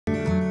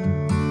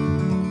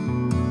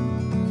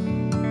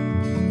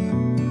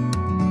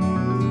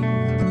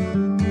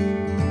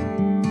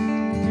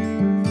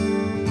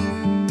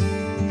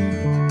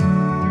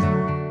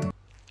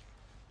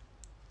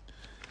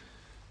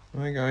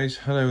guys,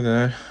 hello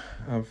there.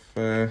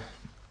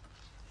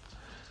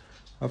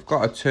 I've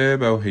got a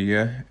turbo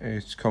here.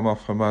 It's come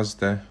off a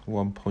Mazda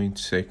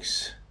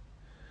 1.6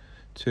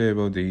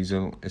 turbo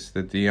diesel. It's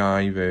the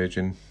DI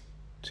version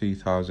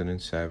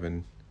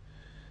 2007.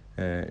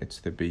 It's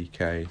the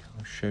BK.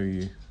 I'll show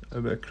you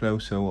a bit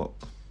closer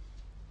up.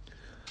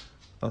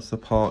 That's the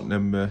part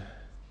number.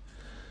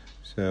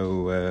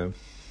 So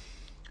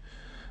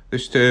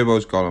this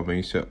turbo's got on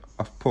me, so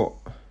I've put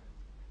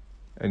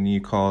a new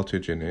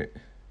cartridge in it.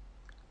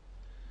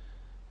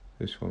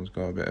 This one's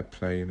got a bit of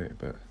play in it,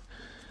 but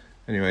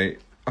anyway,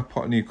 I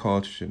put a new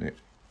cartridge in it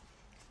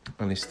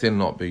and it's still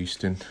not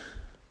boosting,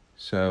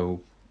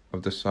 so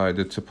I've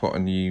decided to put a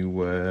new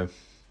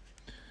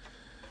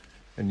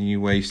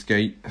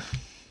wastegate.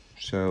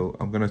 So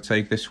I'm going to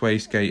take this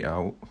wastegate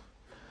out.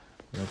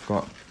 I've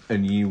got a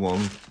new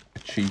one, a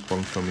cheap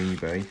one from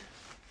eBay.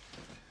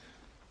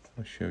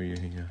 I'll show you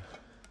here.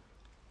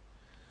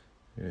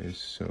 It is.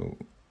 So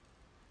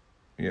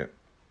yeah,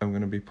 I'm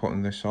going to be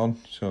putting this on,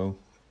 so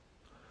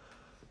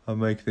I'll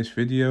make this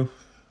video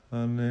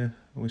and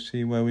we'll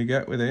see where we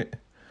get with it.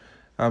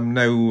 I'm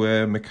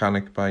no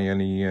mechanic by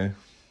any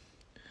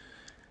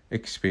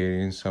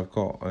experience. I've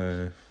got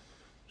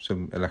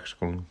some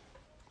electrical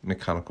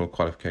mechanical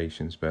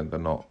qualifications, but they're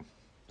not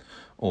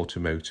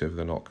automotive,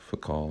 they're not for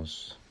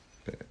cars.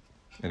 But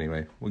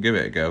anyway, we'll give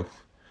it a go.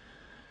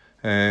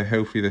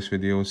 Hopefully this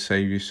video will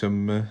save you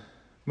some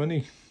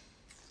money.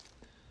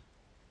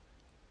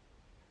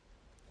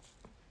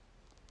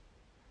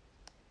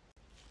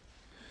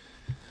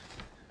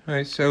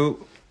 Right,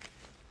 so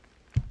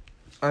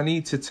I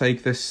need to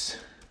take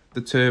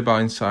the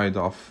turbine side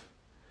off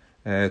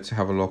to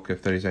have a look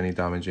if there is any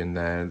damage in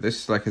there.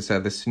 This, like I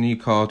said, there's a new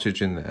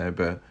cartridge in there,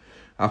 but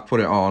I've put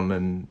it on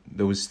and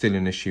there was still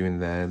an issue in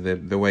there. The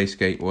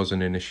wastegate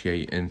wasn't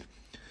initiating,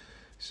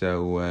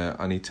 so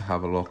I need to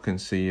have a look and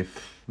see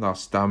if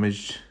that's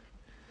damaged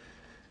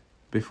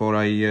before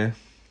I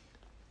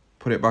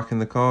put it back in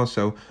the car.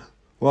 So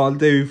what I'll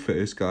do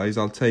first, guys,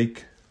 I'll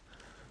take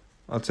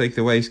the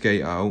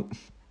wastegate out,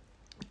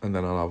 and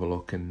then I'll have a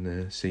look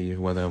and see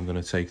whether I'm going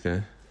to take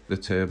the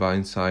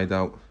turbine side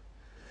out.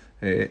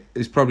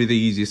 It's probably the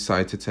easiest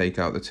side to take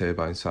out, the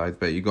turbine side,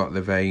 but you got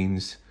the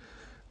vanes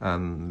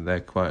and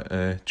they're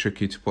quite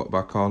tricky to put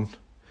back on.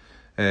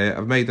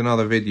 I've made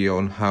another video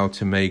on how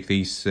to make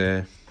these,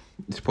 to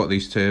put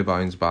these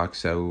turbines back,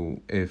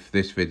 so if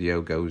this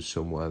video goes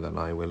somewhere, then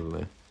I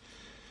will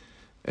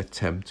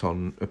attempt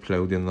on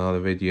uploading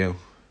another video.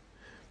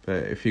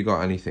 But if you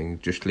got anything,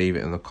 just leave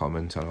it in the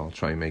comments and I'll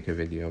try and make a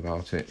video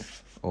about it,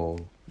 or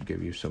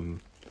give you some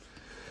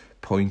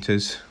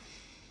pointers.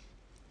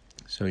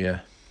 So yeah.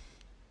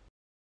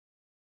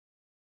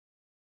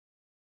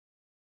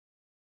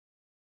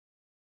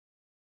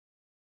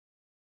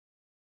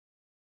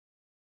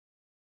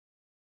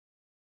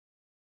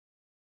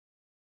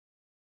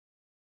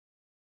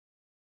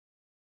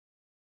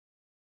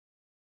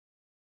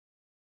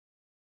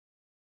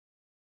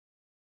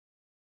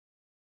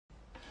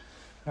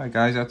 Right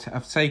guys,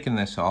 I've taken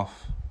this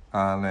off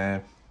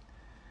and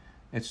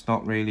it's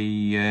not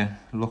really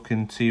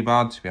looking too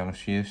bad, to be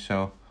honest with you. So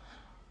I'll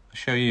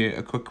show you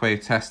a quick way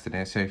of testing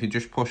it. So if you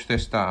just push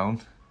this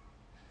down,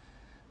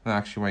 the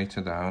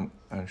actuator down,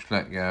 and just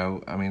let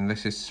go. I mean,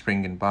 this is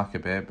springing back a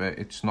bit, but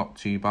it's not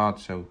too bad.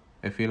 So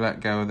if you let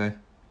go of the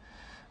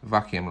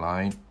vacuum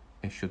line,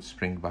 it should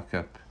spring back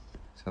up.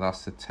 So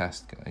that's the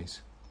test,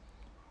 guys.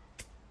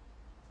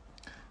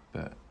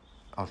 But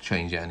I'll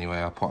change it anyway.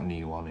 I'll put a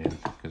new one in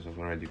because I've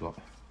already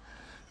got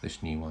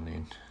this new one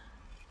in.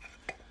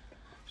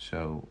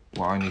 So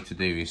what I need to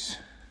do is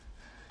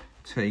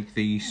take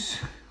this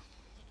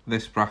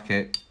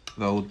bracket,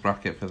 the old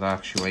bracket for the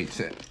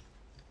actuator,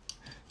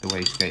 the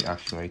wastegate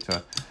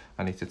actuator.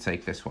 I need to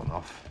take this one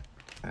off.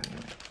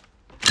 Anyway,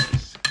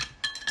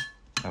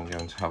 I'm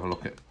going to have a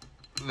look at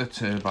the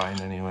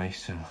turbine anyway.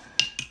 So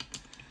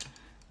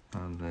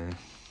and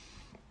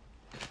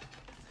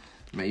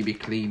maybe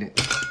clean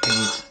it.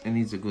 It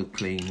needs a good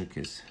clean,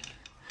 because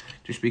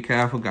just be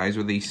careful, guys,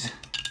 with these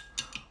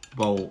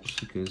bolts,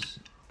 because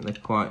they're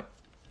quite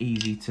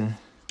easy to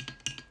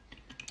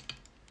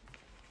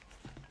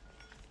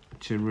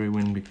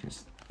ruin,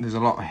 because there's a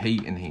lot of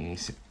heat in here.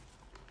 So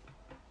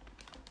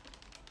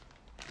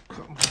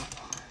come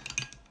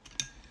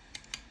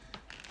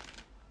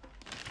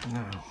on.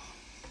 No.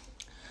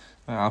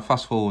 I'll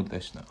fast forward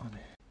this now.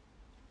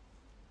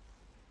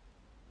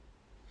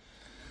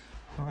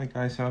 Alright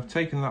guys, so I've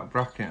taken that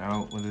bracket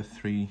out with a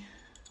 10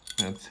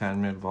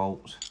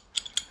 millivolts,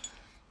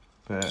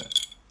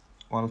 but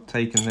while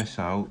taking this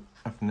out,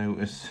 I've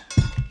noticed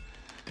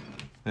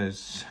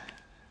there's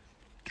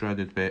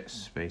threaded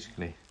bits,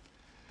 basically.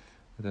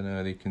 I don't know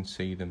if you can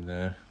see them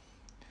there,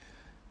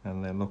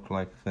 and they look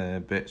like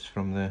the bits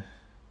from the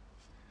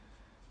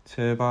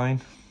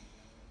turbine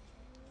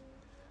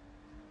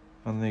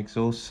on the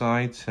exhaust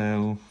side.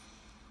 So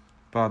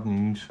bad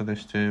news for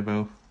this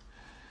turbo.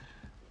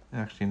 I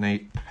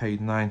actually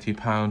paid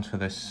 £90 for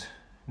this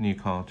new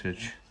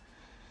cartridge,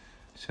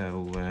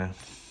 so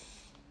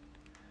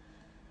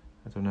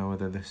I don't know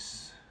whether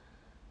this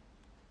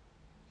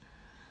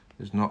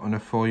there's not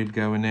enough oil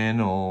going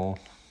in, or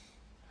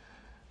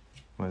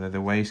whether the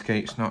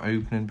wastegate's not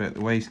opening. But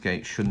the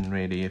wastegate shouldn't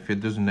really, if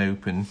it doesn't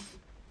open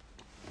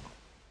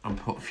and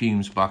put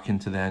fumes back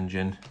into the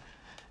engine,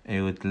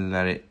 it would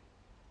let it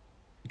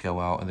go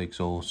out of the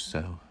exhaust.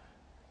 So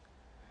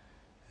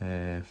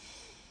yeah,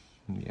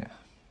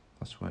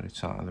 that's where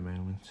it's at the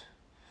moment.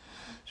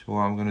 So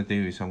what I'm going to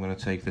do is I'm going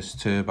to take this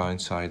turbine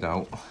side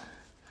out.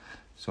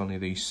 It's only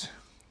these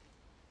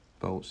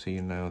bolts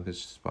here now.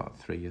 There's about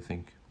 3, I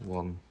think.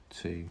 1,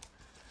 2,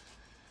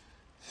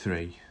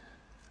 3,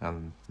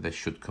 and this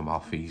should come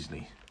off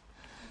easily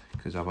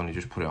because I've only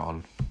just put it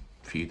on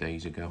a few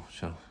days ago.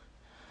 So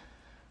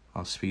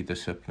I'll speed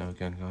this up now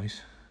again, guys.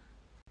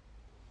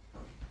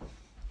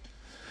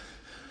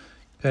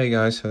 Hey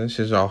guys, so this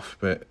is off,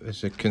 but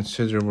there's a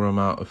considerable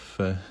amount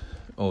of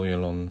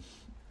oil on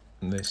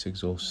this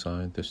exhaust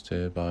side, this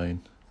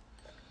turbine.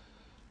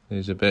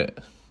 There's a bit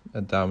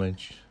of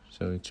damage,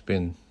 so it's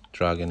been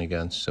dragging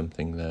against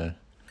something there.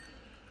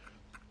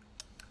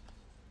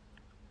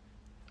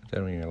 I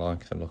don't really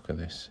like the look of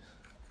this.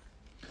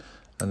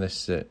 And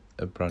this is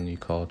a brand new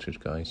cartridge,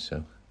 guys,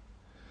 so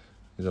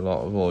there's a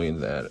lot of oil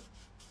there.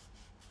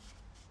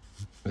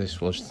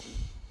 This was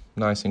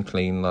nice and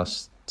clean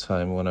last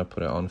time when I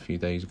put it on a few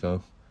days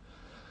ago,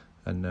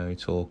 and now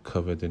it's all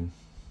covered in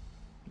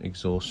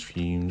exhaust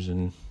fumes.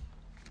 And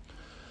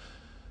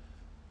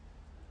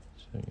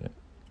so yeah,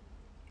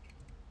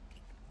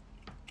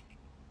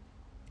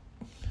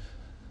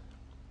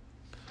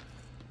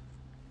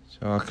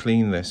 so I'll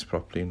clean this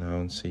properly now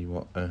and see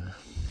what's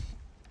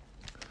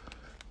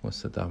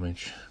the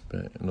damage,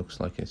 but it looks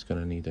like it's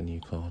going to need a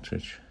new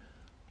cartridge.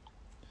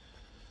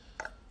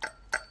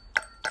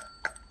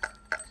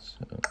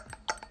 So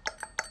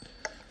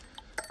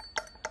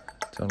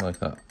don't like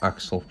that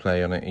axle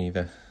play on it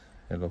either.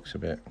 It looks a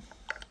bit,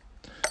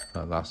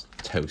 well, that's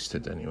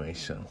toasted anyway,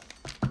 so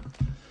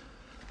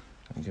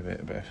I'll give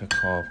it a bit of a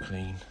carb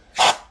clean.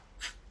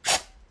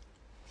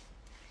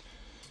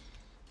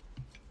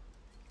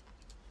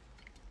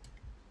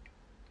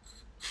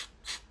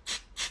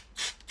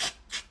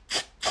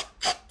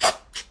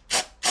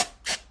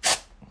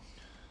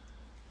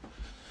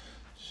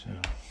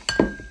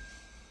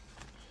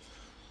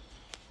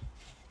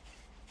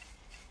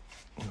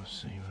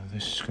 Let's see where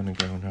this is going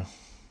to go now.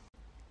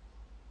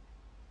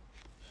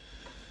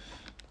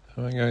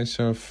 Alright guys,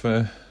 so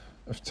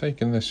I've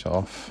taken this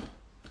off,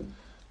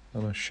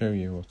 and I'll show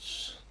you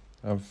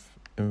I've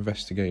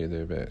investigated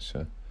it a bit.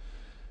 So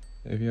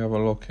if you have a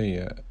look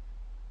here,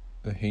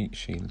 the heat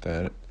shield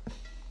there,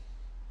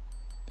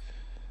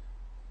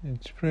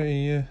 it's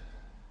pretty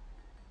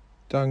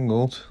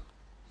dangled,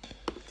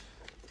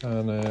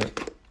 and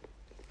let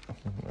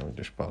me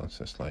just balance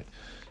this light.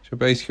 So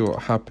basically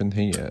what happened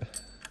here,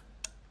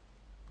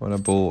 when I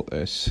bought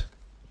this,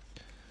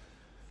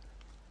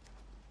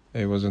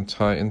 it wasn't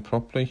tightened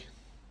properly.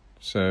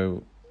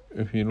 So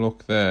if you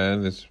look there,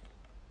 there's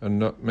a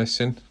nut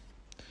missing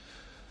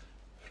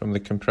from the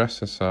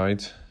compressor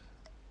side.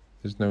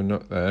 There's no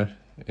nut there,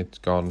 it's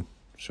gone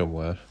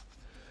somewhere.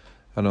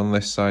 And on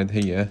this side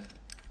here,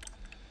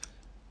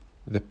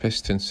 the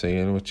piston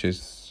seal, which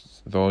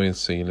is the oil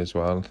seal as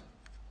well,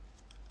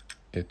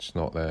 it's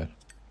not there.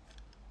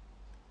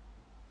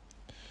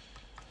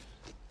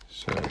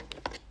 So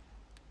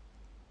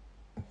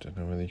I don't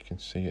know whether you can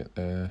see it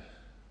there.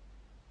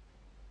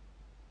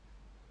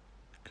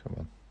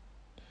 Come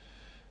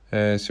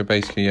on. So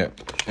basically, yeah,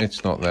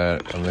 it's not there,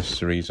 and this is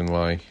the reason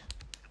why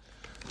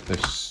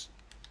this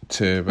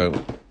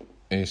turbo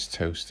is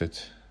toasted.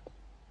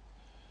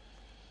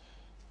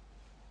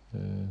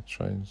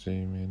 Try and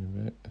zoom in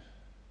a bit.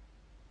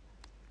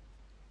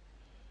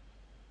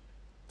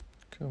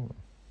 Come on.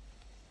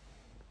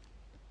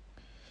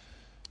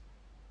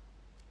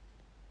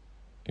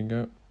 You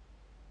go.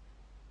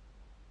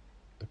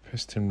 The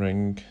piston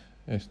ring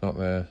is not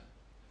there.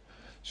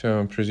 So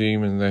I'm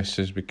presuming this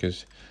is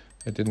because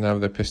I didn't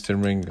have the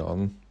piston ring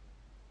on.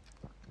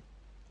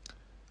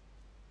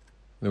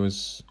 There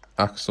was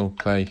axle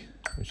play,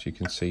 which you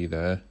can see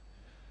there,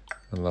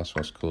 and that's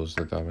what's caused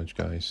the damage,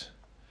 guys.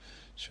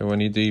 So when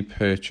you do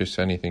purchase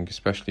anything,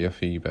 especially off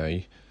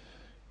eBay,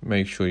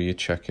 make sure you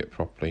check it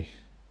properly,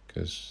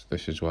 because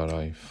this is where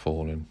I've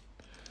fallen.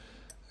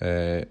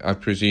 I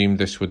presume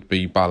this would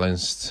be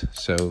balanced,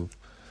 so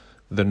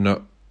the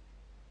nut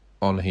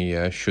on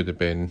here should have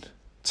been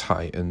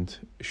tightened,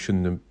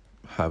 shouldn't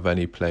have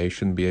any play,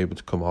 shouldn't be able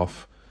to come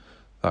off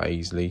that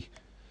easily,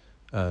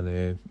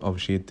 and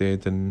obviously it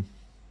did, and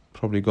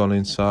probably gone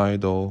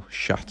inside or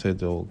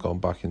shattered or gone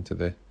back into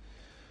the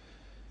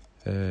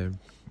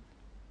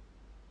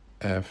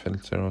air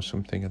filter or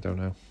something, I don't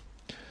know.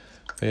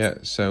 But yeah,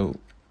 so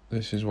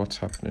this is what's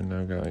happening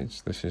now,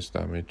 guys. This is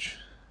damage,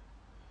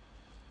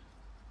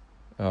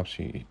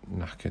 absolutely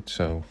knackered.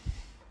 So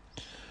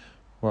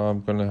what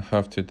I'm gonna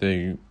have to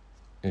do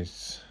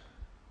is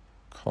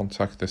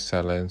contact the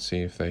seller and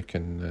see if they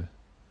can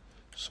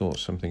sort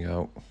something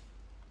out.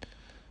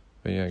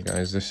 But yeah,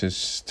 guys, this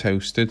is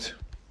toasted.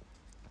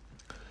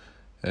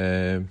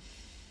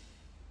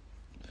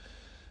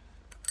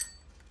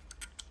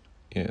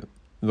 yeah,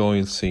 the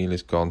oil seal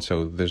is gone,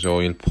 so there's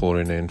oil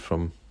pouring in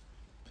from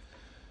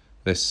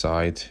this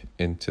side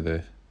into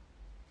the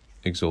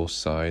exhaust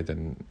side,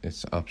 and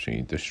it's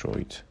absolutely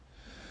destroyed.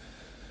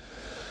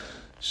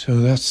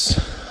 So that's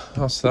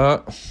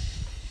that.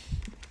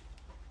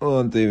 All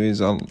I'll do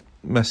is I'll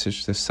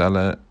message the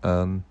seller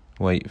and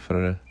wait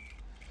for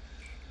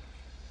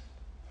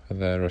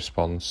their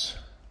response.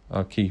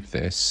 I'll keep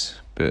this,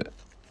 but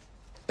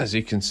as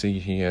you can see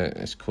here,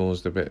 it's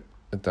caused a bit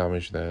of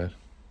damage there.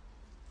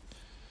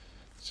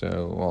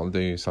 So what I'll do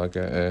is I'll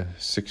get a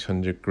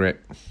 600 grit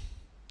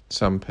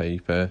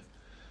sandpaper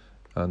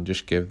and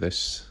just give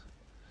this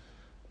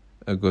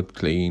a good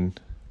clean,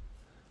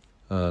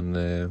 and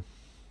there's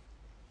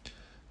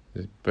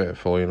a bit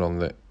of oil on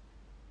the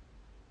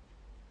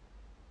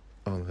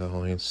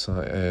oil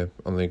side,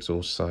 on the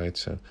exhaust side,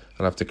 so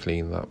I'll have to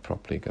clean that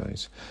properly,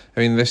 guys. I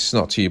mean, this is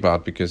not too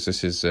bad because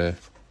this is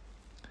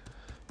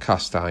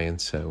cast iron,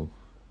 so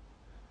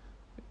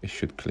it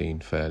should clean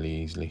fairly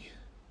easily.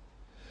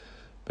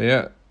 But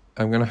yeah,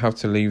 I'm gonna have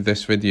to leave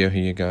this video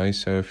here, guys,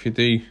 so if you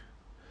do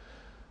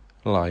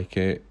like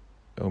it,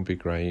 it'll be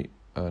great,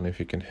 and if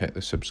you can hit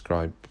the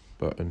subscribe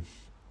button.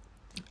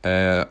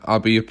 I'll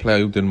be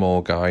uploading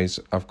more, guys.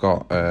 I've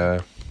got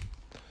a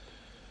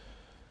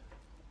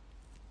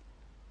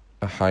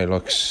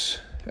Hilux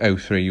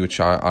 03 which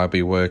I'll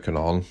be working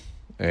on.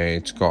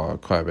 It's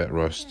got quite a bit of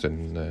rust,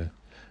 and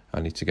I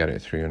need to get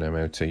it through an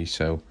MOT,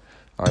 so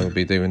I will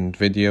be doing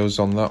videos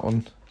on that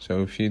one.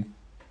 So if you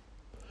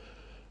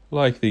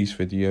like these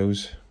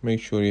videos, make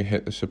sure you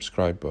hit the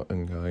subscribe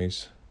button,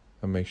 guys,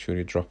 and make sure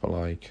you drop a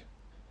like.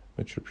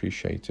 Much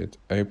appreciated.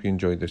 I hope you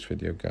enjoyed this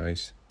video,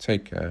 guys.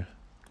 Take care.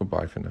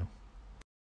 Goodbye for now.